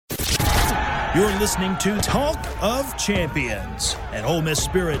You're listening to Talk of Champions, an Ole Miss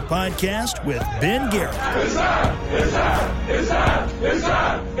Spirit podcast with Ben Garrett. It's time! It's time! It's time! It's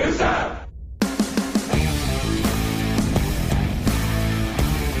time! It's time!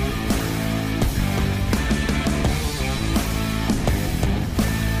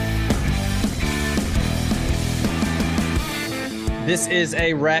 This is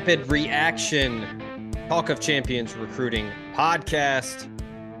a rapid reaction Talk of Champions recruiting podcast.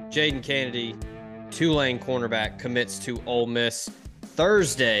 Jadon Canady, Tulane cornerback, commits to Ole Miss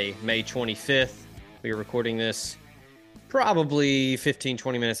Thursday, May 25th. We are recording this probably 15,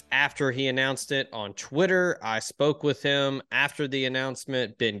 20 minutes after he announced it on Twitter. I spoke with him after the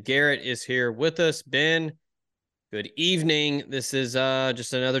announcement. Ben Garrett is here with us. Ben, good evening. This is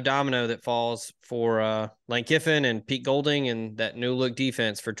just another domino that falls for Lane Kiffin and Pete Golding and that new look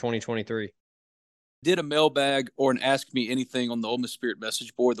defense for 2023. Did a mailbag or an Ask Me Anything on the Ole Miss Spirit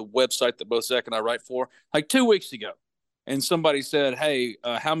message board, the website that both Zach and I write for, like 2 weeks ago. And somebody said, hey,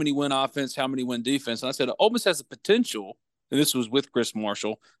 how many win offense, how many win defense? And I said, Ole Miss has the potential, and this was with Chris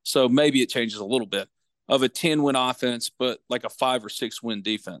Marshall, so maybe it changes a little bit, of a 10-win offense, but like a 5 or 6 win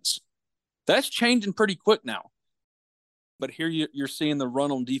defense. That's changing pretty quick now. But here you're seeing the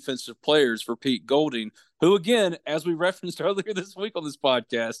run on defensive players for Pete Golding, who, again, as we referenced earlier this week on this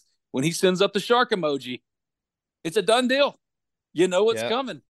podcast, when he sends up the shark emoji, it's a done deal. You know what's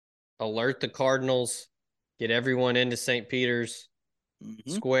coming. Alert the Cardinals, get everyone into St. Peter's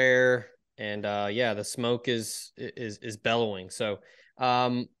Square, and the smoke is bellowing. So,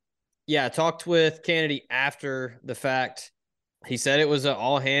 I talked with Canady after the fact. He said it was an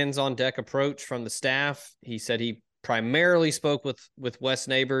all hands on deck approach from the staff. He said he primarily spoke with Wes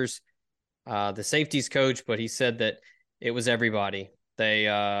Neighbors, the safeties coach, but he said that it was everybody. They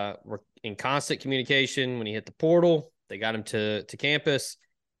were in constant communication when he hit the portal. They got him to campus,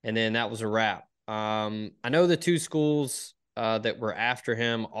 and then that was a wrap. I know the two schools that were after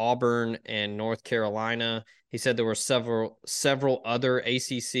him, Auburn and North Carolina. He said there were several other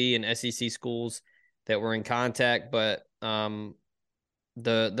ACC and SEC schools that were in contact, but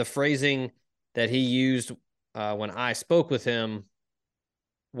the phrasing that he used when I spoke with him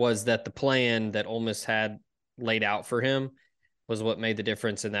was that the plan that Ole Miss had laid out for him was what made the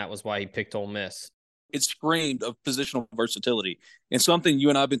difference, and that was why he picked Ole Miss. It screamed of positional versatility, and something you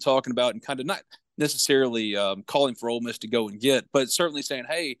and I have been talking about, and kind of not necessarily calling for Ole Miss to go and get, but certainly saying,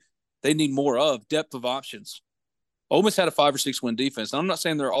 hey, they need more of depth of options. Ole Miss had a 5 or 6 win defense. And I'm not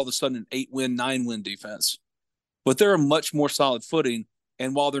saying they're all of a sudden an 8-win, 9-win defense, but they're a much more solid footing.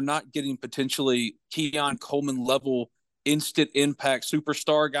 And while they're not getting potentially Keon Coleman level instant impact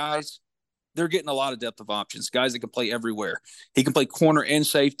superstar guys, they're getting a lot of depth of options, guys that can play everywhere. He can play corner and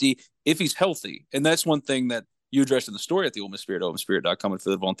safety if he's healthy. And that's one thing that you addressed in the story at the Ole Miss Spirit, OleMissSpirit.com and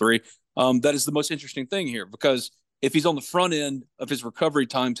Philip on 3. That is the most interesting thing here, because if he's on the front end of his recovery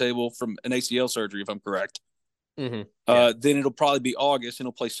timetable from an ACL surgery, if I'm correct, then it'll probably be August and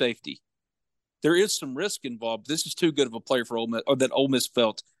he'll play safety. There is some risk involved. This is too good of a player for Ole Miss, or that Ole Miss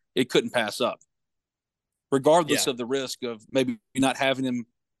felt it couldn't pass up, regardless of the risk of maybe not having him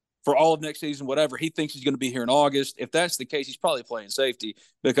for all of next season, whatever. He thinks he's going to be here in August. If that's the case, he's probably playing safety,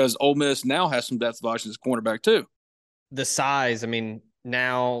 because Ole Miss now has some depth of options at cornerback too. The size, I mean,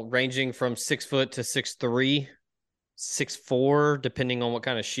 now ranging from 6 foot to 6'3", 6'4", depending on what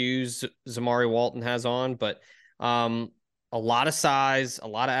kind of shoes Zamari Walton has on. But a lot of size, a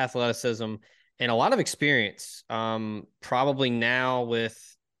lot of athleticism, and a lot of experience. Probably now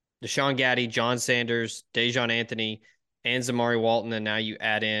with Deshaun Gaddy, John Sanders, Dejon Anthony, and Zamari Walton, and now you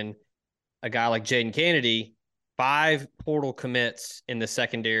add in a guy like Jadon Canady, 5 portal commits in the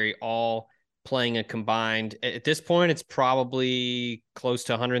secondary, all playing a combined. At this point, it's probably close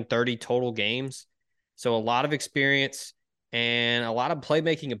to 130 total games. So a lot of experience and a lot of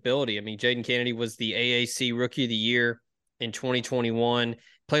playmaking ability. I mean, Jadon Canady was the AAC Rookie of the Year in 2021.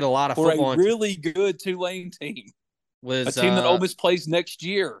 Played a lot of football. For a really good Tulane team. Was a team that Ole Miss plays next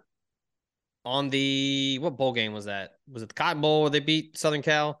year. On what bowl game was that? Was it the Cotton Bowl where they beat Southern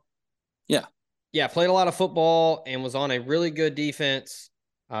Cal? Yeah. Yeah, played a lot of football and was on a really good defense.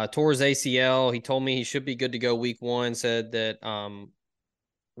 Tore his ACL. He told me he should be good to go week 1, said that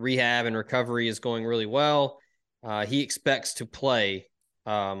rehab and recovery is going really well. He expects to play,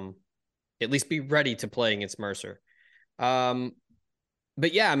 at least be ready to play against Mercer. But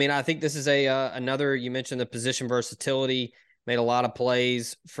yeah, I mean, I think this is another, you mentioned the position versatility, made a lot of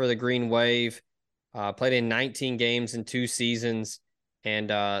plays for the Green Wave, played in 19 games in 2 seasons,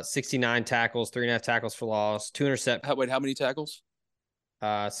 and 69 tackles, 3.5 tackles for loss, 2 interceptions. Wait, how many tackles?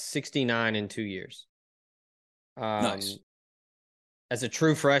 69 in 2 years. Nice. as a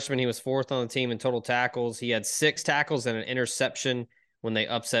true freshman, he was fourth on the team in total tackles. He had 6 tackles and an interception when they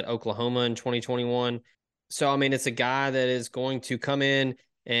upset Oklahoma in 2021. So, I mean, it's a guy that is going to come in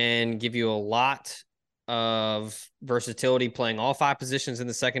and give you a lot of versatility, playing all 5 positions in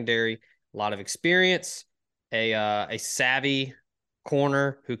the secondary, a lot of experience, a savvy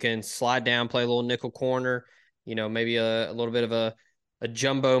corner who can slide down, play a little nickel corner, maybe a little bit of a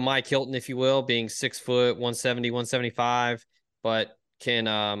jumbo Mike Hilton, if you will, being 6 foot, 170, 175, but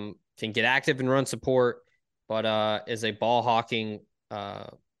can get active and run support, but is a ball hawking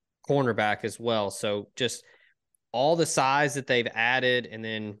cornerback as well. So just all the size that they've added, and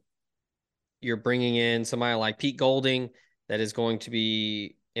then you're bringing in somebody like Pete Golding that is going to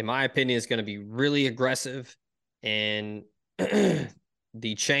be, in my opinion, is going to be really aggressive, and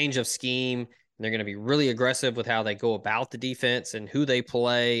the change of scheme. They're going to be really aggressive with how they go about the defense and who they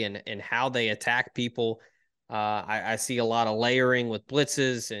play and how they attack people. I see a lot of layering with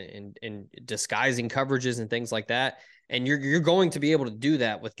blitzes and disguising coverages and things like that. And you're going to be able to do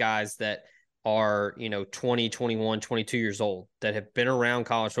that with guys that are, 20, 21, 22 years old, that have been around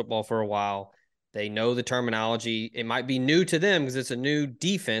college football for a while. They know the terminology. It might be new to them because it's a new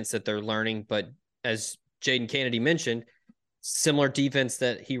defense that they're learning. But as Jadon Canady mentioned, similar defense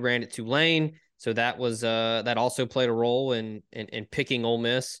that he ran at Tulane. So that was that also played a role in picking Ole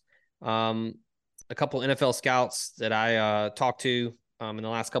Miss. A couple NFL scouts that I talked to in the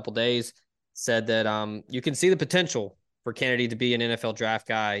last couple of days said that you can see the potential for Canady to be an NFL draft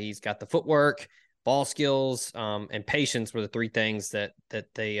guy. He's got the footwork, ball skills, and patience were the 3 things that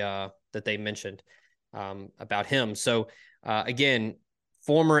they mentioned about him. So again,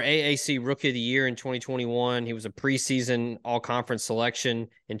 former AAC Rookie of the Year in 2021. He was a preseason all-conference selection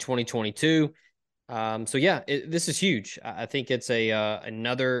in 2022. So yeah, this is huge. I think it's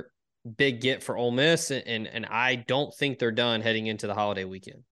another big get for Ole Miss, and I don't think they're done heading into the holiday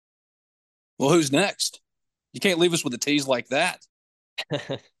weekend. Well, who's next? You can't leave us with a tease like that.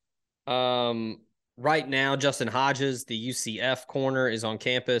 Right now, Justin Hodges, the UCF corner, is on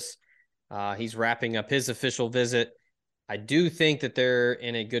campus. He's wrapping up his official visit. I do think that they're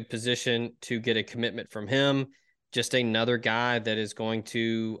in a good position to get a commitment from him. Just another guy that is going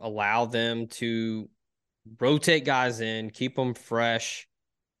to allow them to rotate guys in, keep them fresh,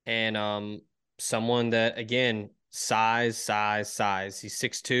 and someone that, again, size. He's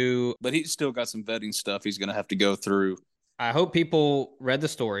 6'2". But he's still got some vetting stuff he's going to have to go through. I hope people read the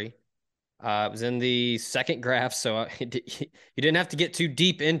story. It was in the second graph, so you didn't have to get too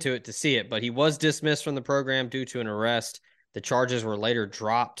deep into it to see it, but he was dismissed from the program due to an arrest. The charges were later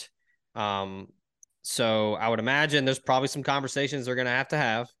dropped. So I would imagine there's probably some conversations they're going to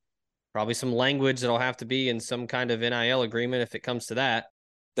have, probably some language that'll have to be in some kind of NIL agreement if it comes to that.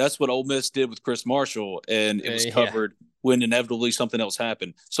 That's what Ole Miss did with Chris Marshall, and it was covered when inevitably something else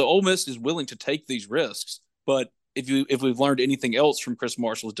happened. So Ole Miss is willing to take these risks, but if we've learned anything else from Chris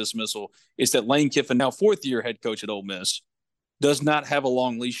Marshall's dismissal, it's that Lane Kiffin, now 4th-year head coach at Ole Miss, does not have a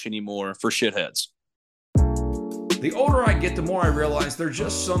long leash anymore for shitheads. The older I get, the more I realize there are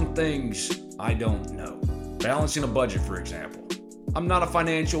just some things I don't know. Balancing a budget, for example. I'm not a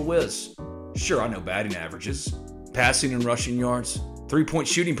financial whiz. Sure, I know batting averages, passing and rushing yards, 3-point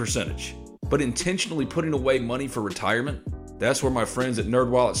shooting percentage. But intentionally putting away money for retirement? That's where my friends at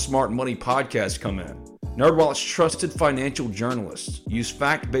NerdWallet's Smart Money Podcast come in. NerdWallet's trusted financial journalists use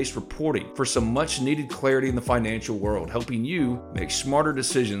fact-based reporting for some much-needed clarity in the financial world, helping you make smarter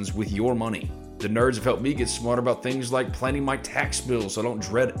decisions with your money. The nerds have helped me get smart about things like planning my tax bill so I don't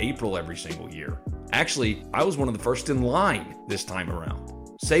dread April every single year. Actually, I was one of the first in line this time around.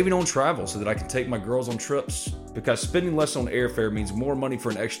 Saving on travel so that I can take my girls on trips, because spending less on airfare means more money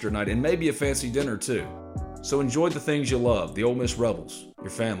for an extra night and maybe a fancy dinner too. So enjoy the things you love, the Ole Miss Rebels, your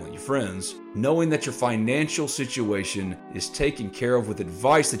family, your friends, knowing that your financial situation is taken care of with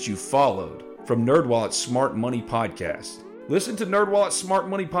advice that you followed from NerdWallet's Smart Money Podcast. Listen to NerdWallet's Smart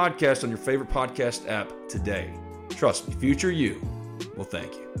Money Podcast on your favorite podcast app today. Trust me, future you will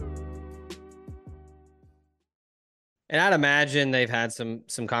thank you. And I'd imagine they've had some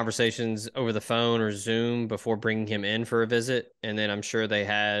conversations over the phone or Zoom before bringing him in for a visit. And then I'm sure they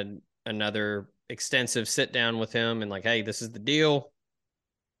had another extensive sit down with him and like, hey, this is the deal.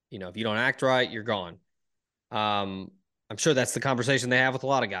 If you don't act right, you're gone. I'm sure that's the conversation they have with a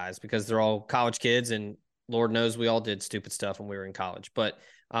lot of guys because they're all college kids, and Lord knows we all did stupid stuff when we were in college. But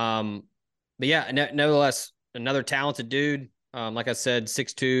yeah, nevertheless, another talented dude. Like I said,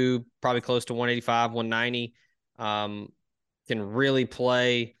 6'2", probably close to 185, 190. Can really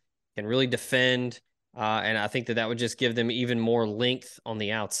play, can really defend. And I think that would just give them even more length on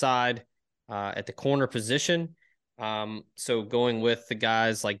the outside at the corner position. So going with the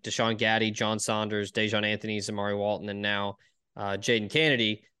guys like Deshaun Gaddy, John Saunders, Dejon Anthony, Zamari Walton, and now Jadon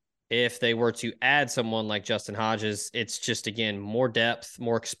Canady, if they were to add someone like Justin Hodges, it's just, again, more depth,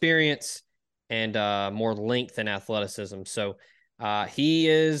 more experience, and more length and athleticism. So he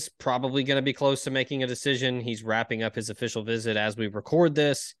is probably going to be close to making a decision. He's wrapping up his official visit as we record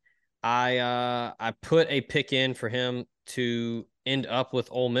this. I put a pick in for him to end up with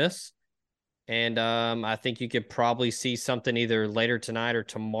Ole Miss. And I think you could probably see something either later tonight or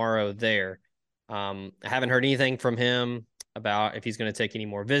tomorrow there. I haven't heard anything from him about if he's going to take any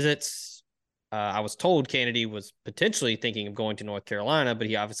more visits. I was told Canady was potentially thinking of going to North Carolina, but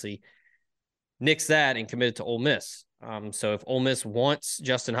he obviously nixed that and committed to Ole Miss. So if Ole Miss wants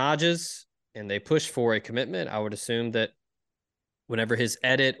Justin Hodges and they push for a commitment, I would assume that whenever his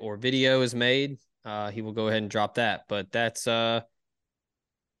edit or video is made, he will go ahead and drop that. But that's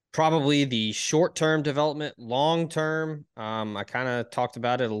probably the short-term development. Long-term, I kind of talked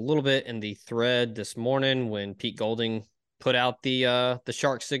about it a little bit in the thread this morning when Pete Golding put out the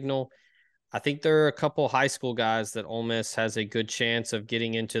shark signal. I think there are a couple high school guys that Ole Miss has a good chance of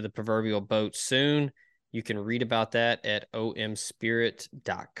getting into the proverbial boat soon. You can read about that at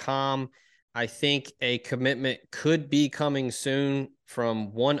omspirit.com. I think a commitment could be coming soon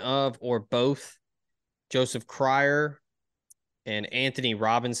from one of or both Joseph Cryer and Anthony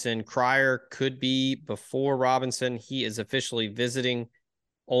Robinson. Cryer could be before Robinson. He is officially visiting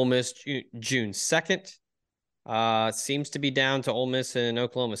Ole Miss June 2nd. Seems to be down to Ole Miss and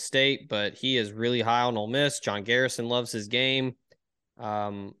Oklahoma State, but he is really high on Ole Miss. John Garrison loves his game.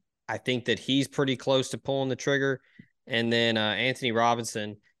 I think that he's pretty close to pulling the trigger. And then Anthony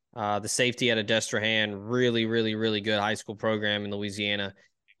Robinson, the safety out of Destrehan, really, really, really good high school program in Louisiana.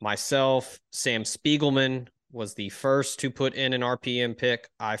 Myself, Sam Spiegelman was the first to put in an RPM pick.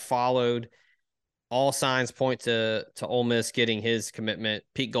 I followed. All signs point to Ole Miss getting his commitment.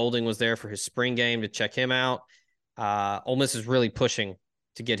 Pete Golding was there for his spring game to check him out. Ole Miss is really pushing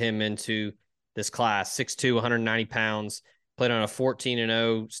to get him into this class. 6'2", 190 pounds, played on a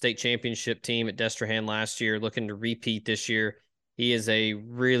 14-0 state championship team at Destrehan last year, looking to repeat this year. He is a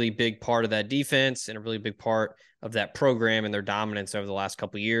really big part of that defense and a really big part of that program and their dominance over the last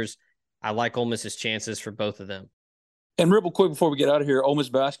couple of years. I like Ole Miss's chances for both of them. And real quick before we get out of here, Ole Miss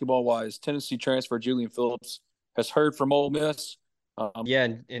basketball-wise, Tennessee transfer Julian Phillips has heard from Ole Miss.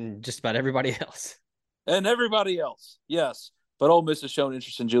 And just about everybody else. And everybody else, yes. But Ole Miss has shown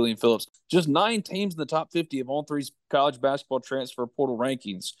interest in Julian Phillips. Just 9 teams in the top 50 of On3's college basketball transfer portal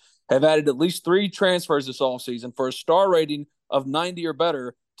rankings have added at least 3 transfers this offseason for a star rating of 90 or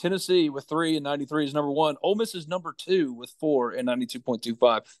better. Tennessee with 3 and 93 is number 1. Ole Miss is number 2 with 4 and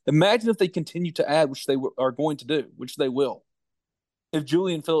 92.25. Imagine if they continue to add, which they are going to do, which they will. If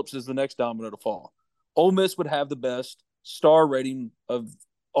Julian Phillips is the next domino to fall, Ole Miss would have the best star rating of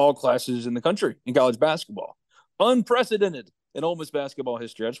all classes in the country in college basketball. Unprecedented in Ole Miss basketball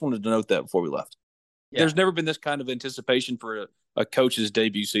history. I just wanted to note that before we left. Yeah. There's never been this kind of anticipation for a coach's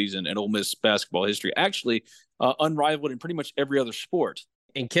debut season in Ole Miss basketball history. Actually, unrivaled in pretty much every other sport.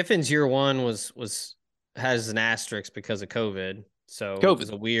 And Kiffin's year one has an asterisk because of COVID. So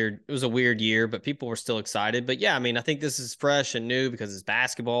It was a weird year, but people were still excited. But yeah, I mean, I think this is fresh and new because it's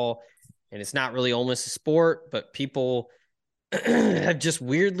basketball and it's not really Ole Miss's sport, but people have just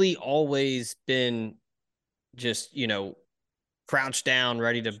weirdly always been just, crouched down,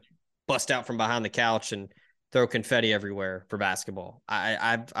 ready to bust out from behind the couch and throw confetti everywhere for basketball.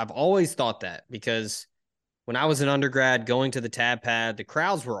 I've always thought that because when I was an undergrad going to the tab pad, the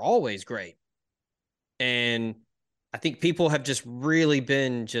crowds were always great. And I think people have just really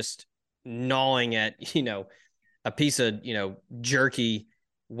been just gnawing at, a piece of, jerky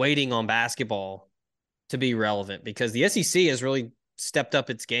waiting on basketball to be relevant because the SEC has really stepped up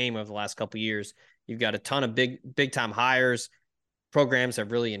its game over the last couple of years. You've got a ton of big time hires. Programs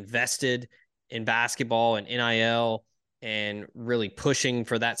have really invested in basketball and NIL and really pushing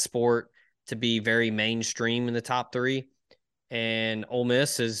for that sport to be very mainstream in the top 3. And Ole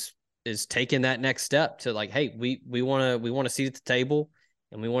Miss is taking that next step to like, hey, we want to seat at the table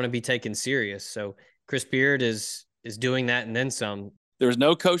and we want to be taken serious. So Chris Beard is doing that and then some. There was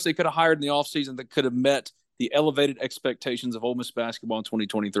no coach they could have hired in the offseason that could have met the elevated expectations of Ole Miss basketball in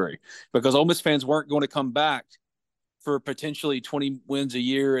 2023 because Ole Miss fans weren't going to come back for potentially 20 wins a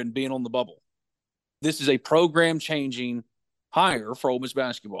year and being on the bubble. This is a program-changing hire for Ole Miss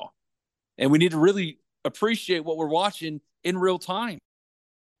basketball. And we need to really appreciate what we're watching in real time.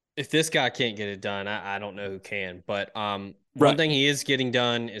 If this guy can't get it done, I don't know who can. But one thing he is getting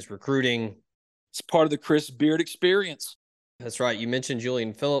done is recruiting. It's part of the Chris Beard experience. That's right. You mentioned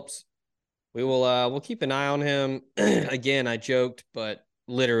Julian Phillips. we'll keep an eye on him. Again, I joked, but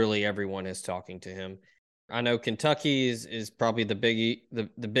literally everyone is talking to him. I know Kentucky is probably the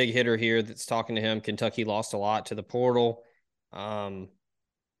big hitter here that's talking to him. Kentucky lost a lot to the portal.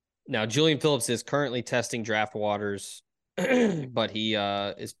 Now Julian Phillips is currently testing draft waters, but he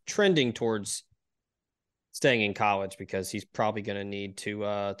is trending towards staying in college because he's probably going to need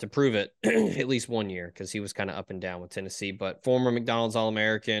to prove it at least 1 year because he was kind of up and down with Tennessee. But former McDonald's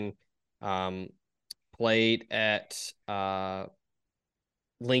All-American, played at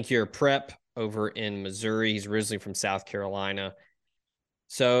Link Year Prep over in Missouri. He's originally from South Carolina.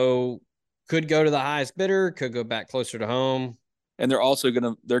 So could go to the highest bidder, could go back closer to home. And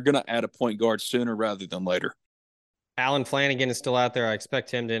they're gonna add a point guard sooner rather than later. Alan Flanagan is still out there. I expect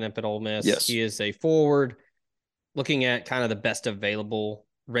him to end up at Ole Miss. Yes. He is a forward. Looking at kind of the best available,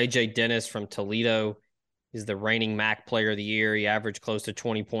 Ray J. Dennis from Toledo is the reigning MAC player of the year. He averaged close to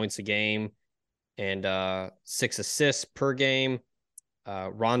 20 points a game and 6 assists per game.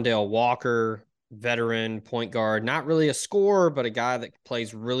 Rondell Walker, veteran point guard, not really a scorer, but a guy that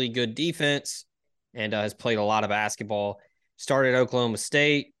plays really good defense and has played a lot of basketball. Started at Oklahoma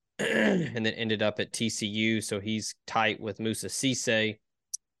State and then ended up at TCU, so he's tight with Musa Cisse.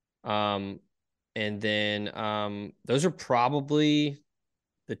 And then those are probably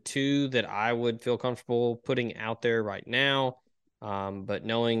the two that I would feel comfortable putting out there right now. But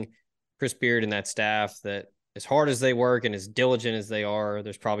knowing Chris Beard and that staff, that as hard as they work and as diligent as they are,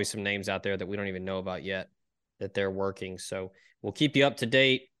 there's probably some names out there that we don't even know about yet that they're working. So we'll keep you up to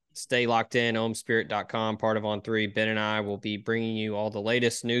date. Stay locked in, ohmspirit.com, part of On3. Ben and I will be bringing you all the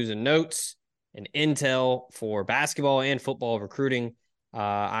latest news and notes and intel for basketball and football recruiting.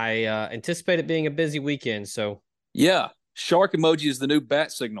 I anticipate it being a busy weekend. So yeah, shark emoji is the new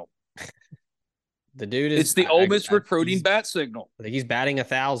bat signal. The dude is. It's the Ole Miss recruiting bat signal. I think he's batting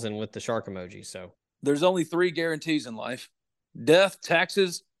 1,000 with the shark emoji. So there's only 3 guarantees in life: death,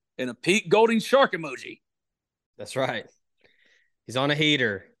 taxes, and a Pete Golding shark emoji. That's right. He's on a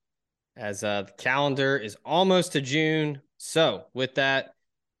heater as the calendar is almost to June. So with that,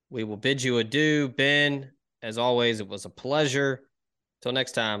 we will bid you adieu. Ben, as always, it was a pleasure. Till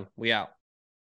next time, we out.